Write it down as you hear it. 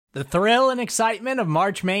The thrill and excitement of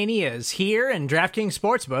March Mania is here, and DraftKings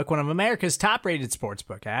Sportsbook, one of America's top-rated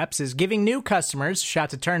sportsbook apps, is giving new customers a shot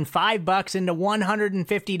to turn $5 into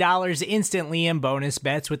 $150 instantly in bonus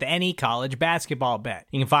bets with any college basketball bet.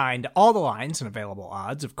 You can find all the lines and available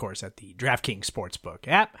odds, of course, at the DraftKings Sportsbook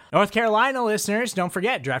app. North Carolina listeners, don't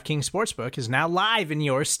forget, DraftKings Sportsbook is now live in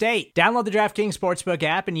your state. Download the DraftKings Sportsbook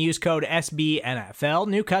app and use code SBNFL.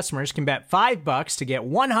 New customers can bet $5 to get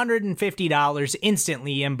 $150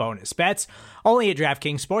 instantly in bonus bets, only at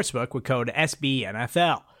DraftKings Sportsbook with code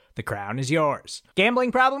SBNFL. The crown is yours.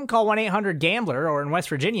 Gambling problem? Call 1-800-GAMBLER, or in West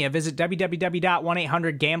Virginia, visit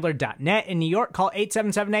www.1800gambler.net. In New York, call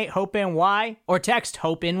 877-8-HOPE-NY or text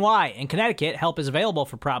HOPE-NY. In Connecticut, help is available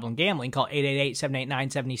for problem gambling. Call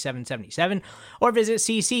 888-789-7777 or visit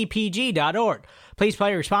ccpg.org. Please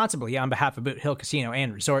play responsibly on behalf of Boot Hill Casino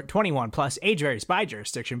and Resort. 21 plus, age varies by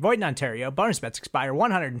jurisdiction. Void in Ontario. Bonus bets expire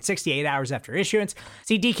 168 hours after issuance.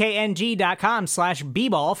 See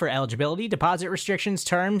dkng.com/bball for eligibility, deposit restrictions,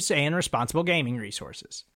 terms, and responsible gaming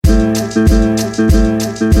resources.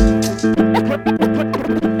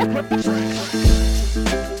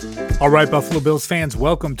 All right, Buffalo Bills fans,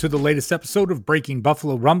 welcome to the latest episode of Breaking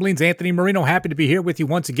Buffalo Rumblings. Anthony Marino, happy to be here with you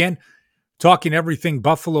once again, talking everything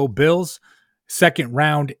Buffalo Bills. Second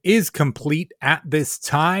round is complete at this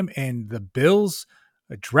time, and the Bills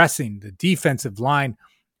addressing the defensive line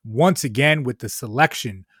once again with the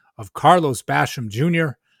selection of Carlos Basham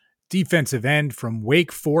Jr., defensive end from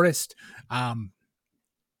Wake Forest. Man,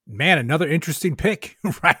 another interesting pick,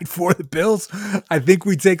 right, for the Bills. I think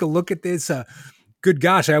we take a look at this. Good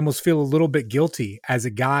gosh, I almost feel a little bit guilty as a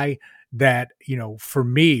guy that, for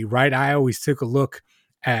me, right, I always took a look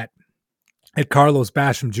at Carlos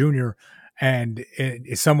Basham Jr., and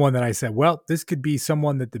it's someone that I said, well, this could be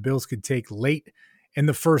someone that the Bills could take late in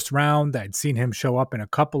the first round. I'd seen him show up in a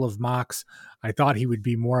couple of mocks. I thought he would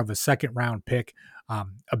be more of a second round pick. A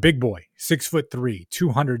big boy, 6'3",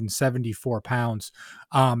 274 pounds.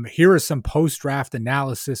 Here is some post-draft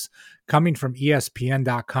analysis coming from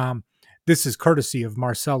ESPN.com. This is courtesy of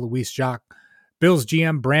Marcel Louis Jacques. Bills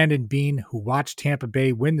GM Brandon Beane, who watched Tampa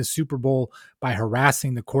Bay win the Super Bowl by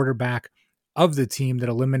harassing the quarterback of the team that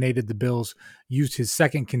eliminated the Bills, used his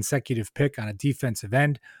second consecutive pick on a defensive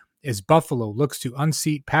end as Buffalo looks to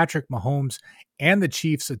unseat Patrick Mahomes and the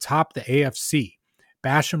Chiefs atop the AFC.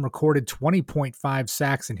 Basham recorded 20.5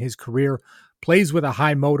 sacks in his career, plays with a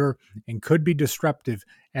high motor, and could be disruptive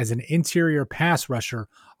as an interior pass rusher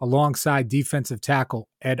alongside defensive tackle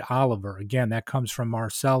Ed Oliver. Again, that comes from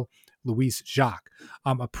Marcel Louis Jacques.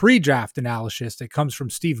 A pre-draft analysis that comes from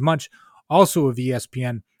Steve Munch, also of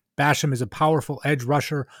ESPN. Basham is a powerful edge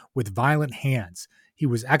rusher with violent hands. He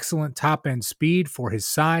was excellent top-end speed for his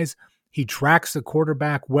size. He tracks the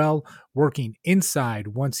quarterback well, working inside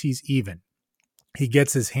once he's even. He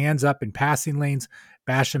gets his hands up in passing lanes.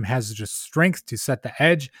 Basham has the strength to set the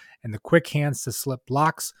edge and the quick hands to slip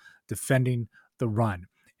blocks, defending the run.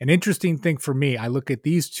 An interesting thing for me, I look at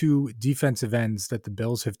these two defensive ends that the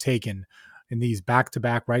Bills have taken in these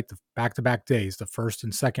back-to-back, right, the back-to-back days, the first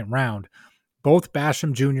and second round. Both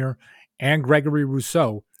Basham Jr. and Gregory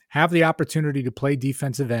Rousseau have the opportunity to play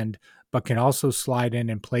defensive end, but can also slide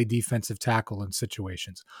in and play defensive tackle in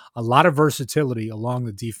situations. A lot of versatility along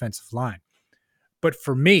the defensive line. But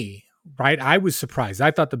for me, right, I was surprised.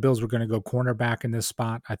 I thought the Bills were going to go cornerback in this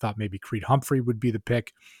spot. I thought maybe Creed Humphrey would be the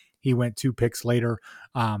pick. He went 2 picks later,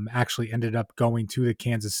 actually ended up going to the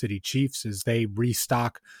Kansas City Chiefs as they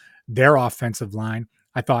restock their offensive line.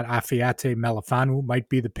 I thought Afiate Melifanu might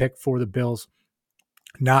be the pick for the Bills.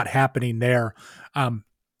 Not happening there.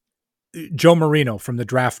 Joe Marino from the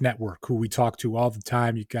Draft Network, who we talk to all the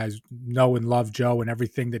time. You guys know and love Joe and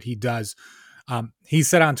everything that he does. He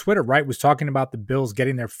said on Twitter, right, was talking about the Bills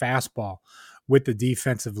getting their fastball with the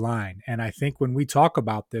defensive line. And I think when we talk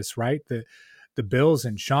about this, right, the Bills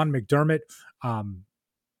and Sean McDermott,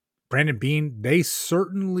 Brandon Beane, they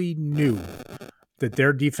certainly knew that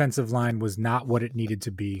their defensive line was not what it needed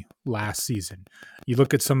to be last season. You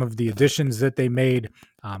look at some of the additions that they made,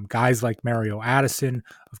 guys like Mario Addison,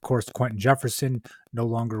 of course, Quentin Jefferson, no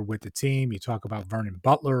longer with the team. You talk about Vernon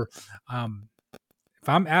Butler. If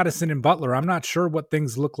I'm Addison and Butler, I'm not sure what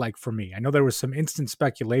things look like for me. I know there was some instant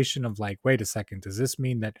speculation of like, wait a second, does this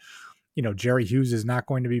mean that, Jerry Hughes is not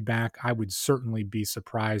going to be back? I would certainly be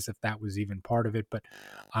surprised if that was even part of it, but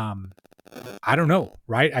I don't know,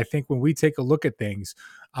 right? I think when we take a look at things,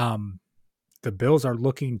 the Bills are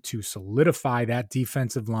looking to solidify that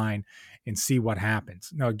defensive line and see what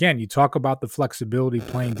happens. Now, again, you talk about the flexibility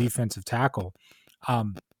playing defensive tackle.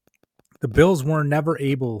 The Bills were never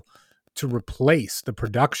able to replace the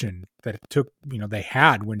production that it took, they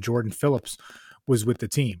had when Jordan Phillips was with the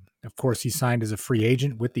team. Of course, he signed as a free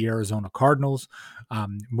agent with the Arizona Cardinals,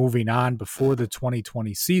 moving on before the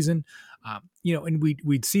 2020 season. And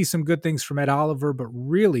we'd see some good things from Ed Oliver, but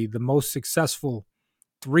really the most successful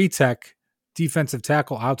three-tech defensive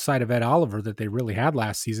tackle outside of Ed Oliver that they really had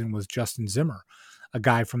last season was Justin Zimmer, a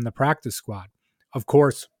guy from the practice squad. Of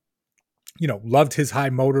course, loved his high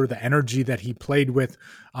motor, the energy that he played with,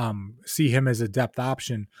 see him as a depth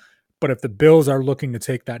option. But if the Bills are looking to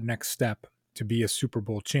take that next step to be a Super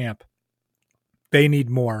Bowl champ, they need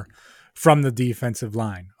more from the defensive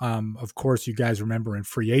line. Of course, you guys remember in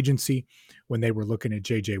free agency when they were looking at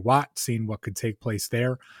J.J. Watt, seeing what could take place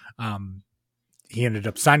there. He ended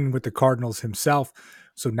up signing with the Cardinals himself.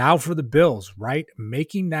 So now for the Bills, right,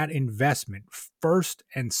 making that investment, first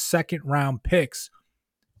and second round picks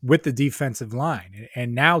with the defensive line.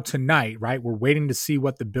 And now tonight, right, we're waiting to see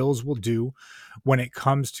what the Bills will do when it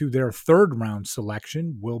comes to their third round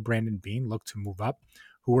selection. Will Brandon Beane look to move up?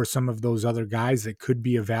 Who are some of those other guys that could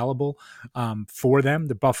be available for them?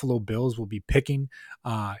 The Buffalo Bills will be picking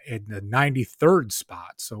in the 93rd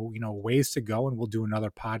spot. So, ways to go. And we'll do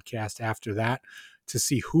another podcast after that to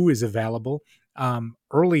see who is available.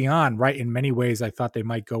 Early on, right, in many ways, I thought they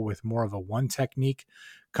might go with more of a one technique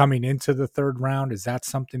coming into the third round. Is that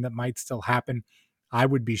something that might still happen? I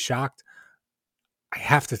would be shocked. I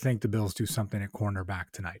have to think the Bills do something at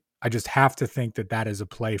cornerback tonight. I just have to think that is a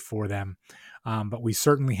play for them. But we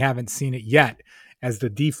certainly haven't seen it yet, as the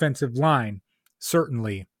defensive line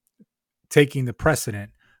certainly taking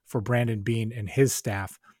the for Brandon Beane and his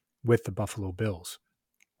staff with the Buffalo Bills.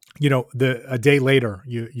 A day later,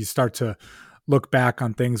 you start to look back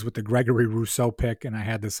on things with the Gregory Rousseau pick, and I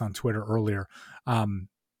had this on Twitter earlier.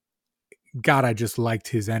 God, I just liked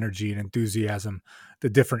his energy and enthusiasm, the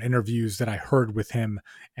different interviews that I heard with him,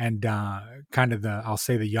 and kind of I'll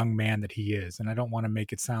say the young man that he is. And I don't want to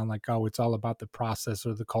make it sound like, oh, it's all about the process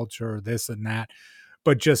or the culture or this and that,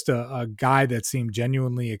 but just a guy that seemed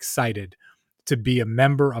genuinely excited to be a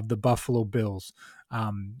member of the Buffalo Bills.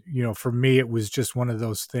 For me, it was just one of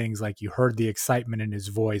those things, like you heard the excitement in his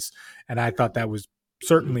voice, and I thought that was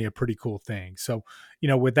certainly a pretty cool thing. So,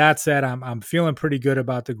 with that said, I'm feeling pretty good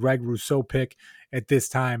about the Greg Rousseau pick at this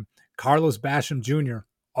time. Carlos Basham Jr.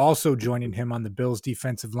 also joining him on the Bills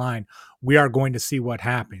defensive line. We are going to see what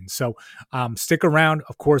happens. So stick around.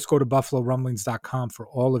 Of course, go to BuffaloRumblings.com for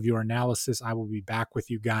all of your analysis. I will be back with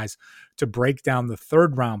you guys to break down the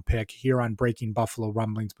third round pick here on Breaking Buffalo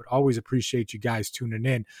Rumblings, but always appreciate you guys tuning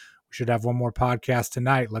in. We should have one more podcast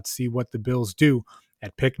tonight. Let's see what the Bills do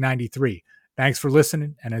at pick 93. Thanks for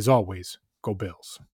listening, and as always, go Bills.